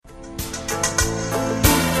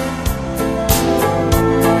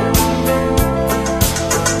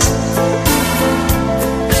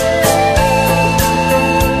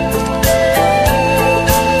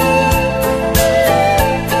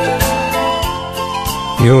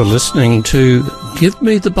You're listening to Give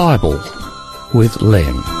Me the Bible with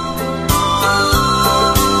Len.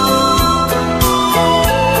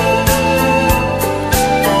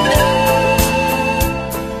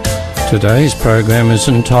 Today's program is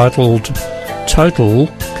entitled Total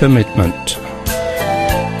Commitment.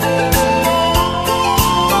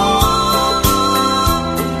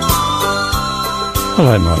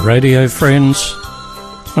 Hello, my radio friends.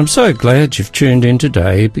 I'm so glad you've tuned in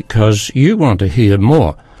today because you want to hear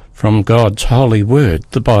more from God's holy word,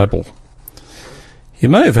 the Bible. You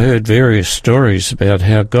may have heard various stories about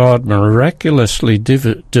how God miraculously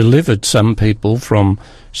delivered some people from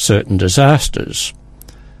certain disasters.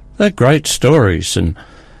 They're great stories and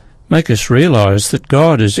make us realize that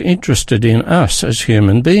God is interested in us as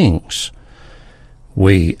human beings.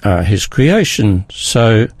 We are His creation,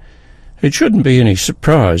 so it shouldn't be any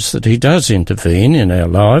surprise that He does intervene in our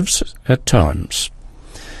lives at times.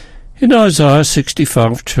 In Isaiah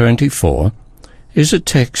 65:24 is a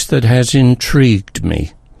text that has intrigued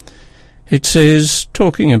me. It says,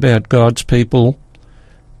 talking about God's people,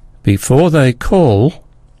 "Before they call,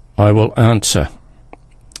 I will answer."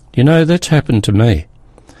 You know, that's happened to me.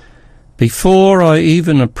 Before I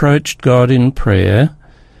even approached God in prayer,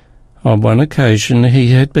 on one occasion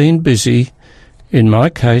He had been busy, in my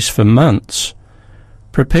case for months,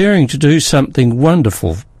 preparing to do something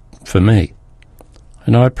wonderful for me,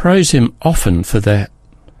 and I praise Him often for that.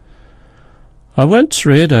 I once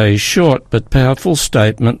read a short but powerful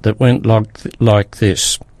statement that went like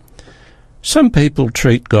this: some people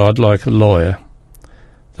treat God like a lawyer.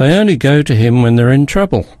 They only go to Him when they're in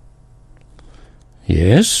trouble.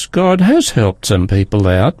 Yes, God has helped some people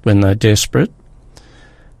out when they're desperate,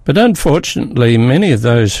 but unfortunately many of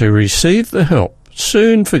those who receive the help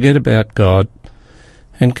soon forget about God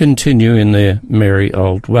and continue in their merry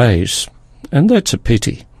old ways, and that's a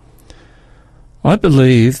pity. I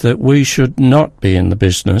believe that we should not be in the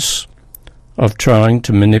business of trying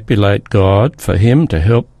to manipulate God for Him to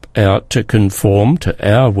help out to conform to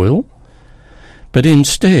our will, but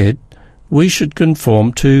instead we should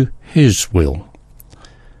conform to His will.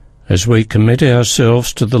 As we commit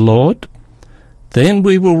ourselves to the Lord, then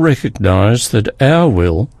we will recognize that our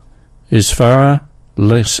will is far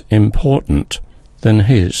less important than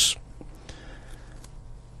His.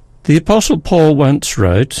 The Apostle Paul once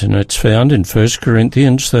wrote, and it's found in 1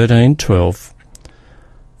 Corinthians 13:12,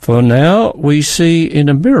 "For now we see in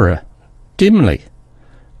a mirror, dimly,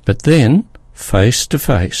 but then face to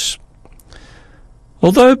face."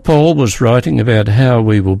 Although Paul was writing about how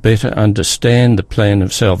we will better understand the plan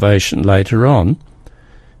of salvation later on,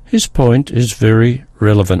 his point is very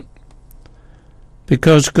relevant.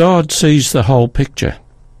 Because God sees the whole picture.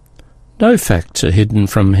 No facts are hidden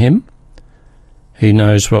from Him. He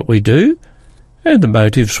knows what we do and the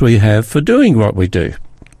motives we have for doing what we do.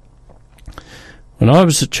 When I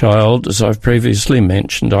was a child, as I've previously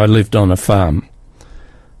mentioned, I lived on a farm.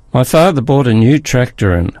 My father bought a new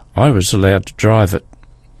tractor and I was allowed to drive it.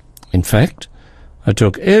 In fact, I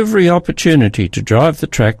took every opportunity to drive the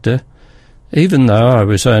tractor, even though I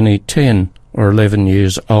was only 10 or 11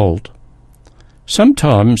 years old.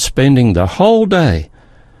 Sometimes spending the whole day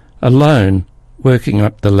alone working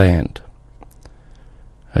up the land.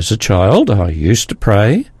 As a child, I used to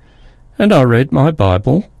pray, and I read my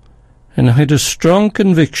Bible, and I had a strong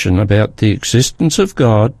conviction about the existence of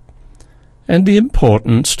God and the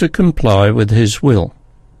importance to comply with His will.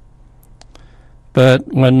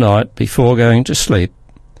 But one night, before going to sleep,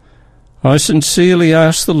 I sincerely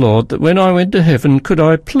asked the Lord that when I went to heaven, could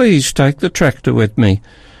I please take the tractor with me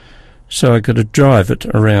so I could drive it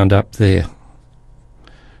around up there.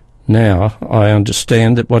 Now I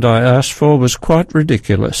understand that what I asked for was quite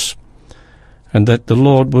ridiculous, and that the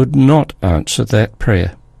Lord would not answer that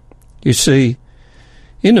prayer. You see,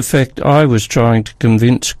 in effect I was trying to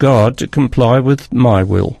convince God to comply with my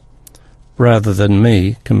will, rather than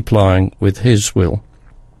me complying with His will.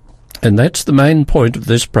 And that's the main point of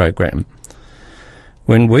this program.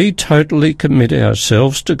 When we totally commit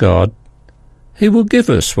ourselves to God, He will give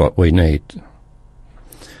us what we need.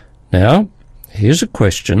 Now, here's a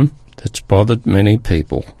question that's bothered many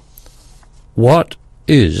people. What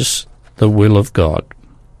is the will of God?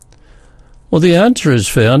 Well, the answer is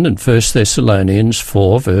found in 1 Thessalonians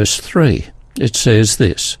 4, verse 3. It says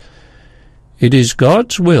this: "It is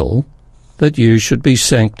God's will that you should be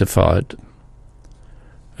sanctified."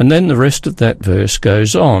 And then the rest of that verse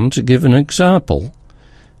goes on to give an example,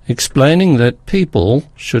 explaining that people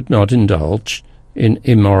should not indulge in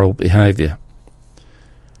immoral behaviour.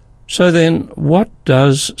 So then, what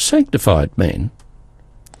does sanctified mean?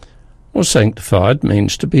 Well, sanctified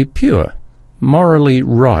means to be pure, morally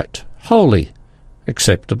right, holy,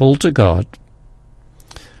 acceptable to God.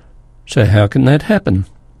 So how can that happen?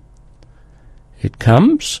 It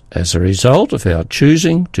comes as a result of our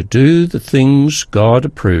choosing to do the things God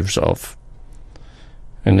approves of.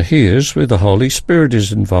 And here's where the Holy Spirit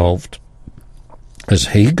is involved, as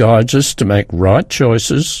He guides us to make right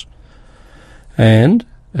choices, and,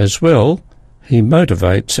 as well, He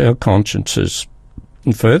motivates our consciences.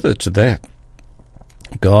 And further to that,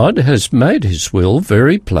 God has made His will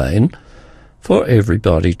very plain for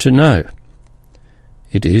everybody to know.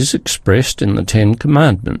 It is expressed in the Ten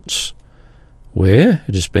Commandments, where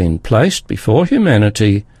it has been placed before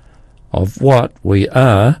humanity of what we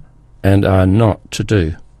are and are not to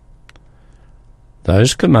do.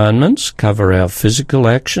 Those commandments cover our physical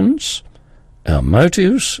actions, our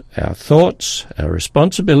motives, our thoughts, our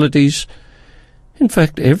responsibilities, in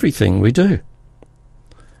fact everything we do.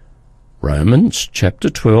 Romans chapter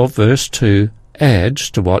 12 verse 2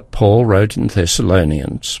 adds to what Paul wrote in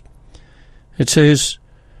Thessalonians. It says,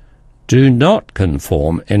 "Do not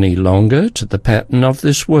conform any longer to the pattern of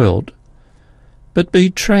this world, but be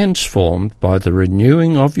transformed by the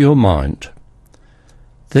renewing of your mind.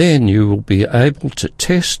 Then you will be able to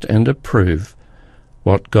test and approve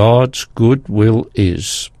what God's good will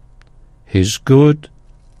is, His good,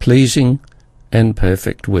 pleasing, and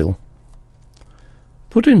perfect will."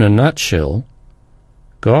 Put in a nutshell,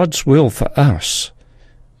 God's will for us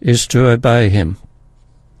is to obey Him.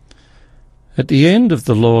 At the end of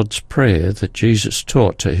the Lord's Prayer that Jesus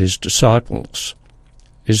taught to His disciples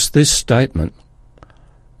is this statement,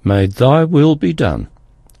 "May thy will be done,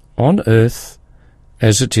 on earth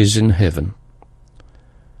as it is in heaven."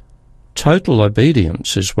 Total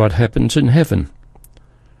obedience is what happens in heaven.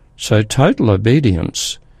 So total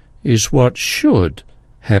obedience is what should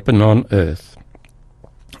happen on earth.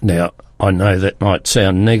 Now, I know that might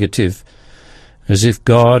sound negative, as if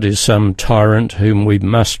God is some tyrant whom we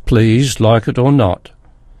must please, like it or not.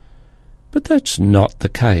 But that's not the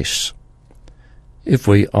case. If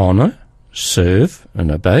we honour, serve, and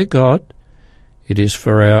obey God, it is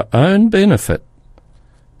for our own benefit,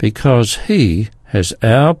 because He has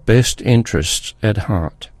our best interests at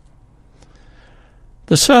heart.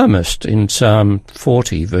 The psalmist in Psalm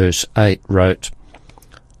 40 verse 8 wrote,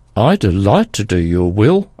 "I delight to do your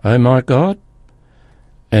will, O my God,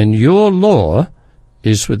 and your law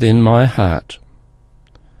is within my heart."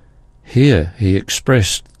 Here he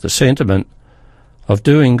expressed the sentiment of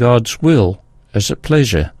doing God's will as a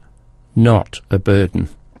pleasure, not a burden.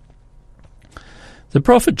 The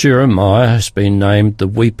prophet Jeremiah has been named the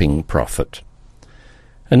weeping prophet,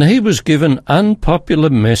 and he was given unpopular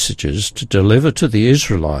messages to deliver to the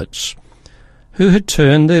Israelites who had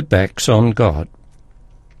turned their backs on God.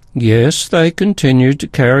 Yes, they continued to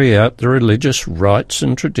carry out the religious rites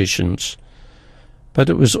and traditions, but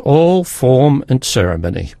it was all form and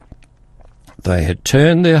ceremony. They had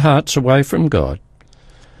turned their hearts away from God.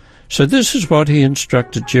 So this is what he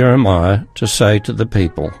instructed Jeremiah to say to the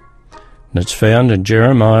people. And it's found in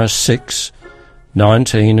Jeremiah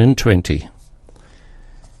 6:19 and 20.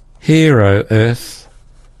 "Hear, O earth,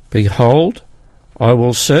 behold, I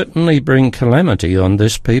will certainly bring calamity on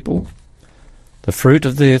this people, the fruit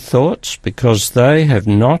of their thoughts, because they have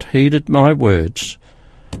not heeded my words,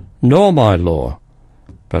 nor my law,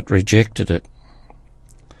 but rejected it.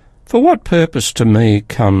 For what purpose to me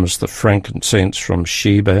comes the frankincense from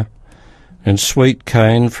Sheba, and sweet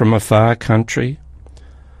cane from a far country?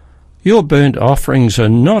 Your burnt offerings are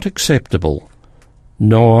not acceptable,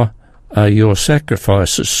 nor are your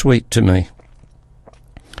sacrifices sweet to me."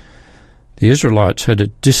 The Israelites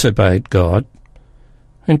had disobeyed God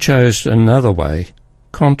and chose another way,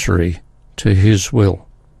 contrary to His will.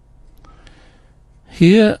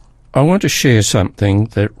 Here I want to share something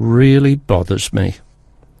that really bothers me.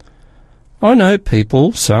 I know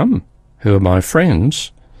people, some who are my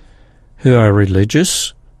friends, who are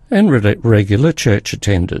religious and regular church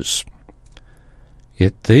attenders.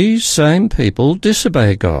 Yet these same people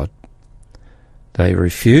disobey God. They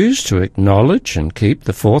refuse to acknowledge and keep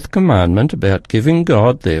the fourth commandment about giving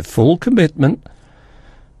God their full commitment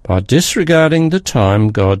by disregarding the time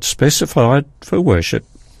God specified for worship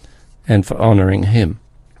and for honouring Him.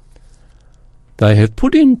 They have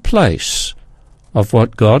put in place of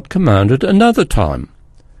what God commanded another time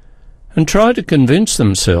and try to convince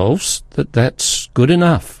themselves that that's good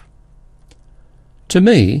enough. To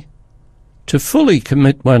me, to fully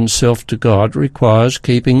commit oneself to God requires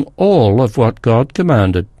keeping all of what God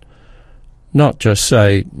commanded, not just,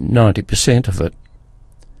 say, 90% of it.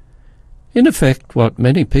 In effect, what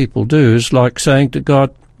many people do is like saying to God,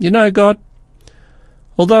 "You know, God,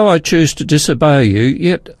 although I choose to disobey you,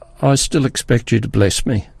 yet I still expect you to bless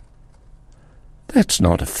me." That's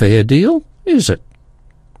not a fair deal, is it?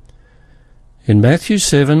 In Matthew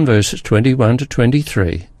 7, verses 21 to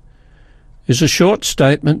 23, is a short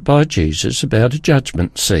statement by Jesus about a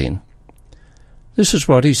judgment scene. This is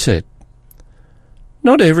what he said.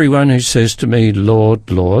 Not everyone who says to me,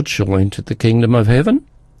 Lord, Lord, shall enter the kingdom of heaven,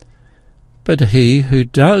 but he who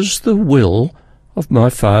does the will of my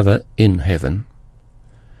Father in heaven.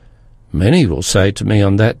 Many will say to me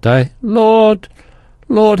on that day, Lord,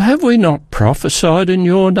 Lord, have we not prophesied in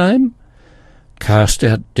your name, cast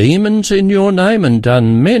out demons in your name, and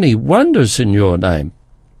done many wonders in your name?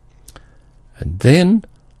 And then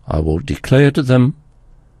I will declare to them,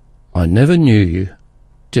 I never knew you.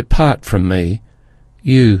 Depart from me,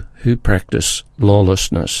 you who practice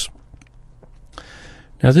lawlessness.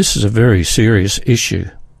 Now this is a very serious issue.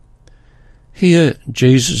 Here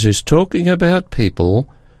Jesus is talking about people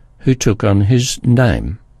who took on his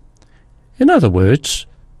name. In other words,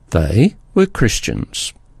 they were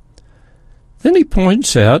Christians. Then he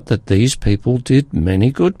points out that these people did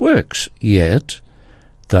many good works, yet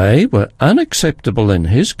they were unacceptable in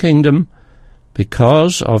his kingdom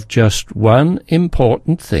because of just one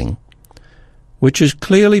important thing, which is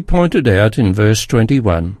clearly pointed out in verse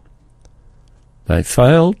 21. They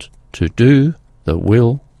failed to do the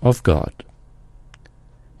will of God.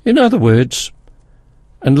 In other words,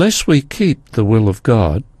 unless we keep the will of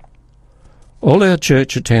God, all our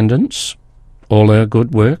church attendance, all our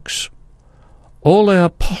good works, all our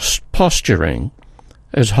posturing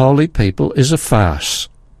as holy people is a farce.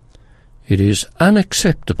 It is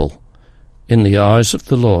unacceptable in the eyes of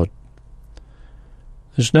the Lord.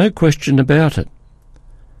 There's no question about it.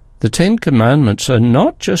 The Ten Commandments are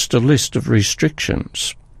not just a list of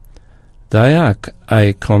restrictions. They are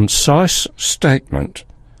a concise statement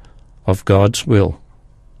of God's will.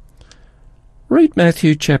 Read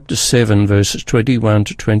Matthew chapter 7, verses 21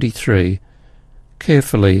 to 23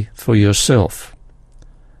 carefully for yourself.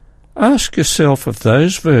 Ask yourself if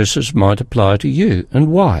those verses might apply to you,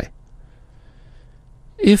 and why.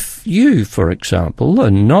 If you, for example,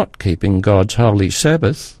 are not keeping God's holy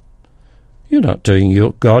Sabbath, you're not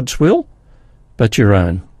doing God's will, but your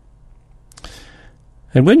own.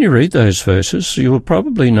 And when you read those verses, you will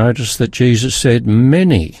probably notice that Jesus said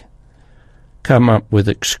many come up with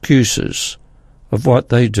excuses of what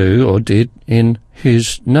they do or did in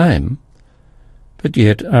his name, but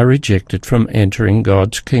yet are rejected from entering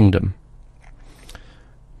God's kingdom.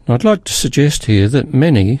 I'd like to suggest here that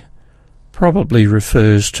many probably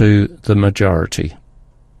refers to the majority.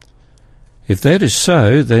 If that is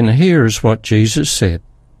so, then here is what Jesus said.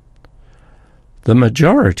 The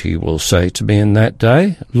majority will say to me in that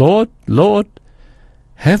day, Lord, Lord,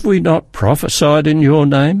 have we not prophesied in your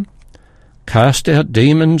name, cast out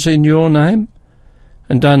demons in your name,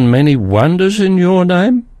 and done many wonders in your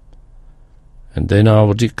name? And then I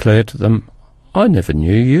will declare to them, I never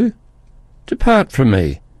knew you. Depart from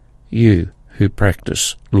me, you who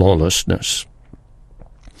practice lawlessness.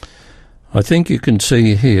 I think you can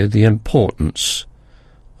see here the importance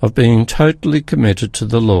of being totally committed to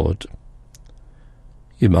the Lord.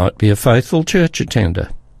 You might be a faithful church attender.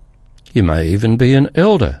 You may even be an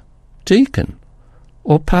elder, deacon,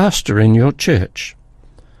 or pastor in your church.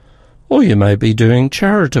 Or you may be doing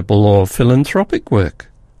charitable or philanthropic work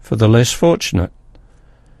for the less fortunate.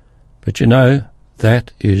 But you know,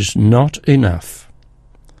 that is not enough.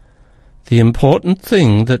 The important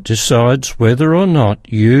thing that decides whether or not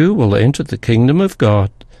you will enter the kingdom of God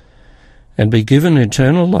and be given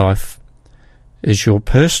eternal life is your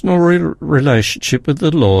personal relationship with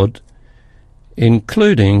the Lord,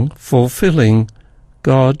 including fulfilling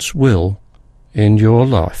God's will in your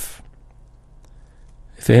life.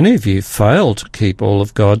 If any of you fail to keep all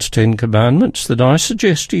of God's 10 Commandments, then I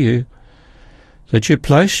suggest to you that you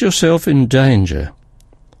place yourself in danger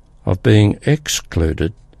of being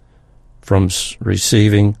excluded from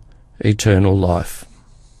receiving eternal life.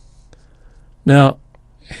 Now,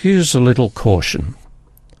 here's a little caution.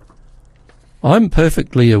 I'm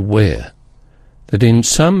perfectly aware that in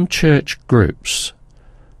some church groups,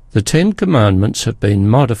 the 10 Commandments have been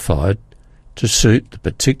modified to suit the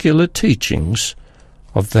particular teachings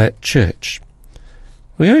of that church.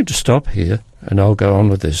 We're going to stop here, and I'll go on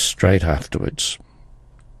with this straight afterwards.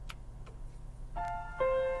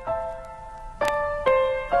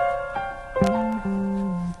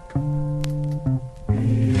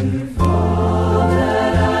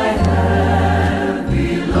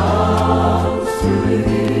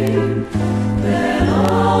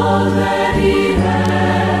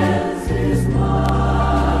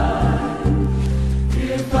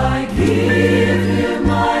 Give him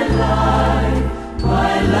my life,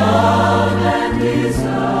 my love and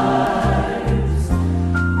desires.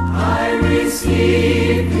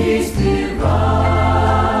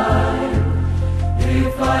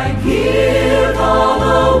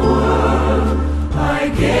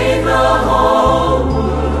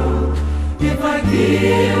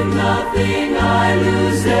 give nothing, I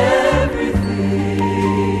lose everything.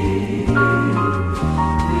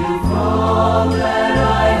 If all that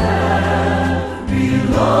I have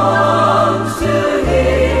belongs to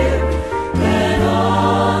Him, then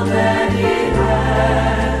all that He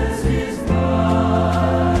has is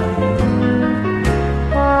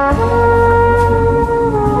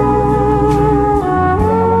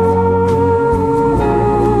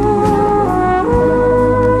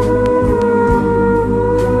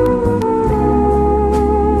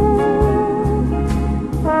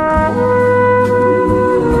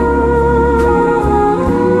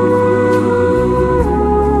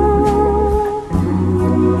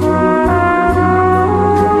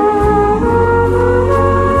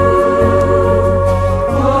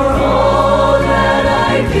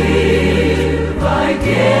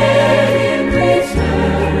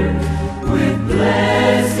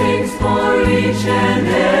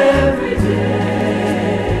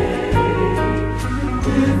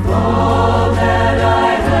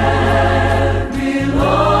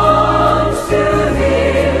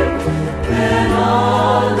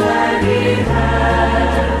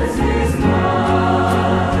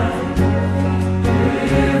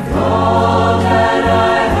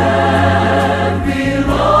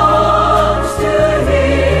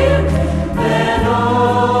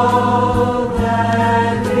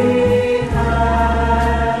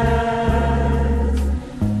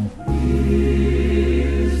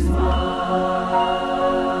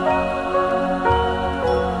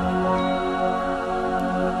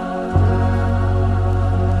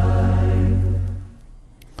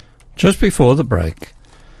Just before the break,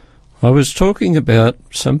 I was talking about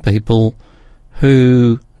some people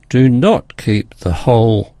who do not keep the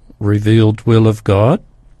whole revealed will of God.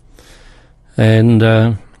 And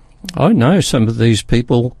I know some of these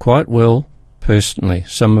people quite well personally,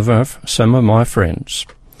 some of my friends.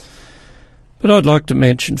 But I'd like to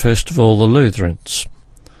mention first of all the Lutherans.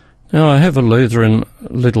 Now, I have a Lutheran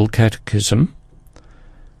little catechism,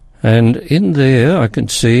 and in there I can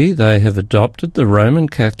see they have adopted the Roman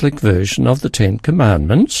Catholic version of the Ten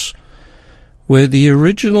Commandments, where the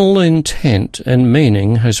original intent and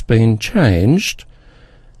meaning has been changed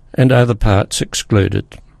and other parts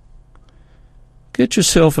excluded. Get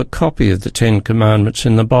yourself a copy of the Ten Commandments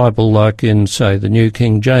in the Bible, like in, say, the New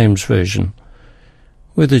King James Version,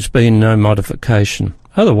 where there's been no modification.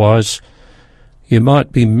 Otherwise, you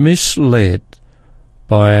might be misled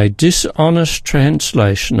by a dishonest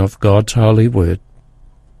translation of God's holy word.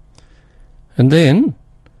 And then,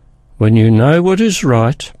 when you know what is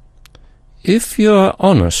right, if you are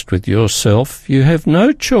honest with yourself, you have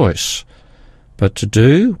no choice but to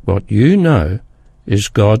do what you know is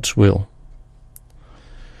God's will.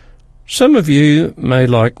 Some of you may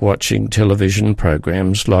like watching television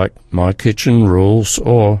programs like My Kitchen Rules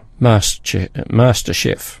or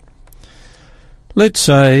MasterChef. Let's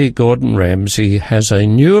say Gordon Ramsay has a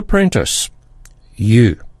new apprentice,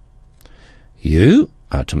 you. You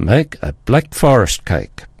are to make a Black Forest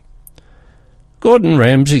cake. Gordon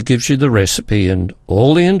Ramsay gives you the recipe and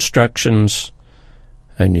all the instructions,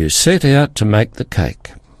 and you set out to make the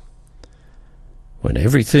cake. When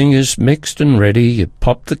everything is mixed and ready, you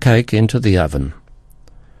pop the cake into the oven.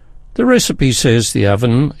 The recipe says the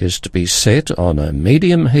oven is to be set on a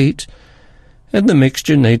medium heat and the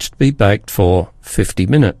mixture needs to be baked for 50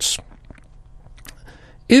 minutes.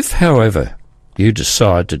 If, however, you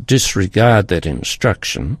decide to disregard that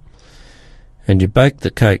instruction and you bake the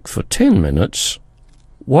cake for 10 minutes,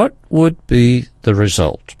 what would be the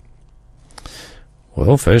result?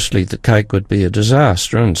 Well, firstly, the cake would be a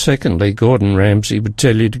disaster, and secondly, Gordon Ramsay would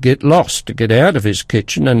tell you to get lost, to get out of his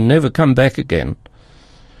kitchen and never come back again.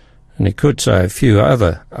 And he could say a few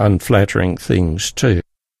other unflattering things too.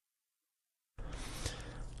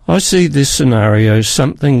 I see this scenario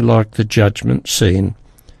something like the judgment scene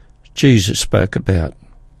Jesus spoke about.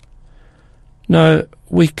 No,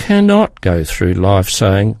 we cannot go through life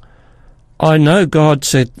saying, I know God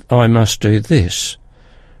said I must do this,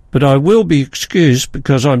 but I will be excused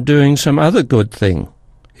because I'm doing some other good thing.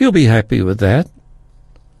 He'll be happy with that.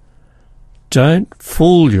 Don't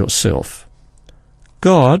fool yourself.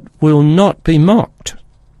 God will not be mocked.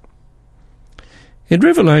 In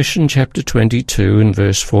Revelation chapter 22 and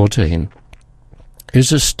verse 14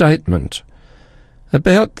 is a statement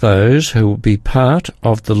about those who will be part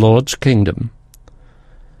of the Lord's kingdom.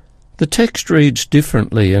 The text reads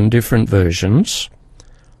differently in different versions,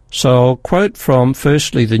 so I'll quote from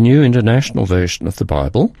firstly the New International Version of the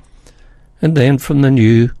Bible and then from the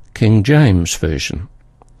New King James Version.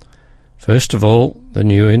 First of all, the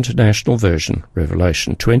New International Version,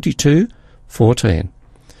 Revelation 22:14.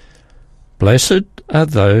 Blessed are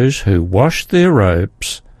those who wash their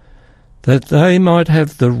robes, that they might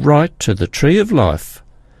have the right to the tree of life,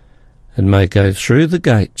 and may go through the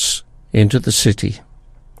gates into the city.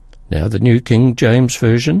 Now the New King James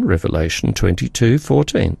Version, Revelation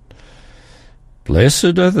 22:14.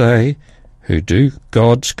 Blessed are they who do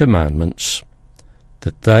God's commandments,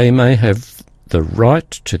 that they may have the right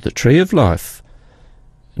to the tree of life,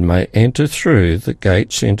 and may enter through the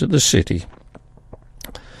gates into the city.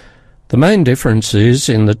 The main difference is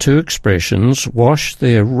in the two expressions, wash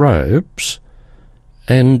their robes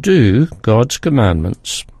and do God's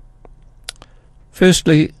commandments.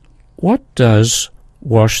 Firstly, what does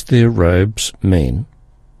wash their robes mean?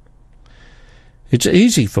 It's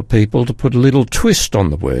easy for people to put a little twist on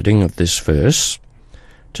the wording of this verse,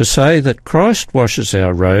 to say that Christ washes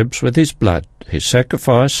our robes with his blood, his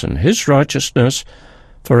sacrifice, and his righteousness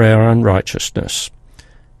for our unrighteousness.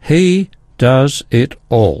 He does it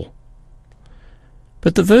all.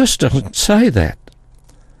 But the verse doesn't say that.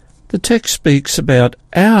 The text speaks about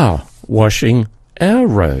our washing our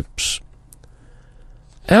robes.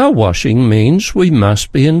 Our washing means we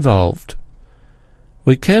must be involved.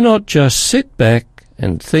 We cannot just sit back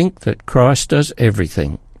and think that Christ does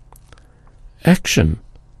everything. Action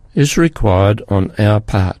is required on our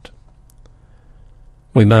part.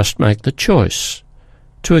 We must make the choice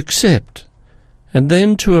to accept and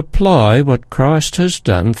then to apply what Christ has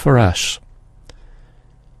done for us.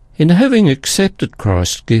 In having accepted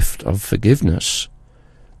Christ's gift of forgiveness,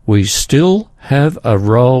 we still have a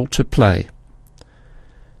role to play.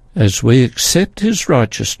 As we accept his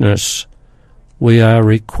righteousness, we are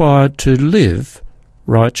required to live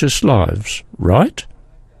righteous lives, right?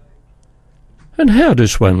 And how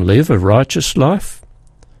does one live a righteous life?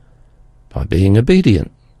 By being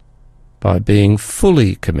obedient, by being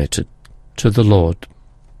fully committed to the Lord.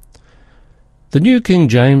 The New King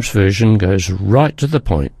James Version goes right to the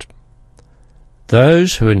point.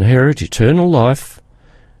 Those who inherit eternal life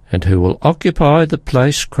and who will occupy the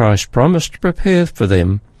place Christ promised to prepare for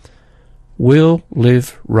them will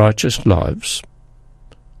live righteous lives.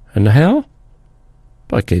 And how?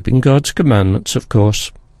 By keeping God's commandments, of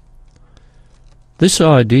course. This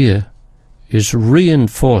idea is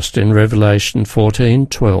reinforced in Revelation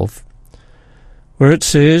 14:12, where it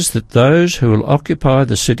says that those who will occupy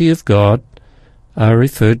the city of God are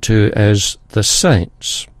referred to as the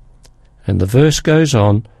saints. And the verse goes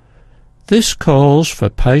on, this calls for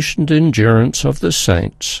patient endurance of the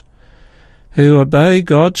saints, who obey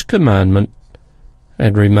God's commandment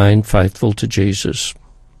and remain faithful to Jesus.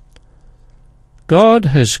 God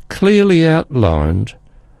has clearly outlined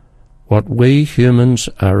what we humans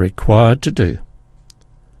are required to do.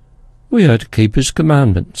 We are to keep his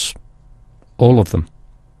commandments, all of them.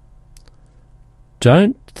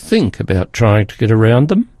 Don't think about trying to get around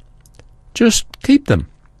them. Just keep them.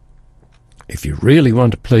 If you really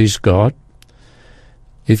want to please God,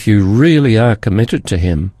 if you really are committed to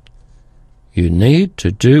him, you need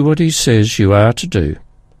to do what he says you are to do,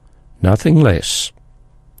 nothing less.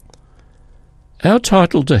 Our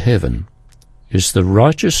title to heaven is the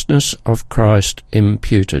righteousness of Christ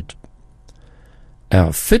imputed.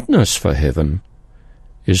 Our fitness for heaven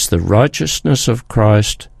is the righteousness of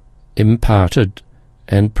Christ imparted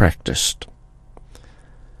and practiced.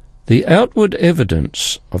 The outward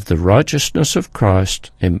evidence of the righteousness of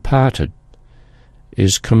Christ imparted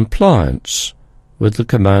is compliance with the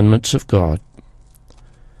commandments of God.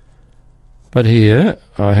 But here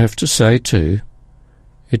I have to say too,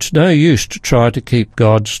 it's no use to try to keep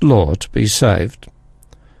God's law to be saved.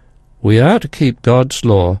 We are to keep God's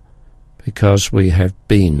law because we have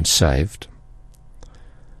been saved.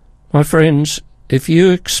 My friends, if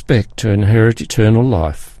you expect to inherit eternal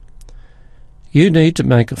life, you need to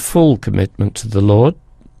make a full commitment to the Lord.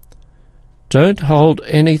 Don't hold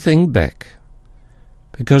anything back,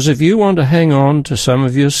 because if you want to hang on to some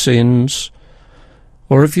of your sins,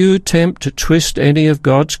 or if you attempt to twist any of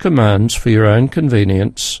God's commands for your own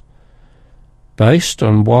convenience, based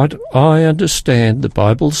on what I understand the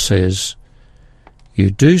Bible says,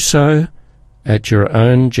 you do so at your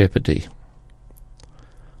own jeopardy.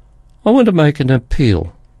 I want to make an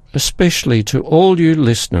appeal, especially to all you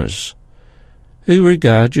listeners who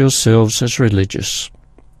regard yourselves as religious.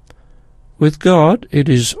 With God, it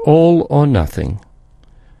is all or nothing.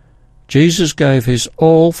 Jesus gave his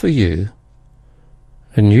all for you,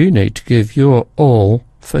 and you need to give your all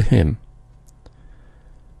for him.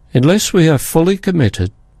 Unless we are fully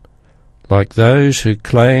committed, like those who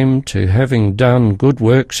claim to having done good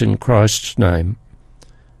works in Christ's name,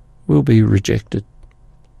 we'll be rejected.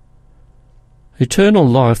 Eternal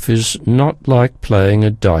life is not like playing a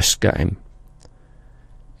dice game.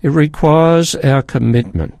 It requires our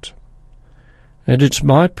commitment. And it's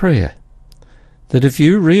my prayer that if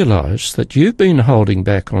you realise that you've been holding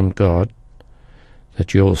back on God,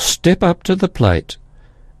 that you'll step up to the plate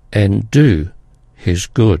and do His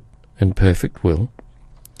good and perfect will.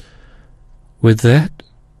 With that,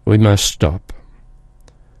 we must stop.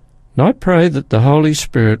 And I pray that the Holy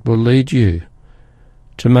Spirit will lead you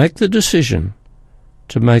to make the decision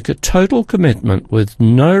to make a total commitment with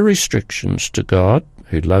no restrictions to God,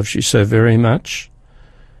 who loves you so very much,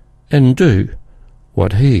 and do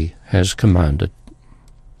what He has commanded.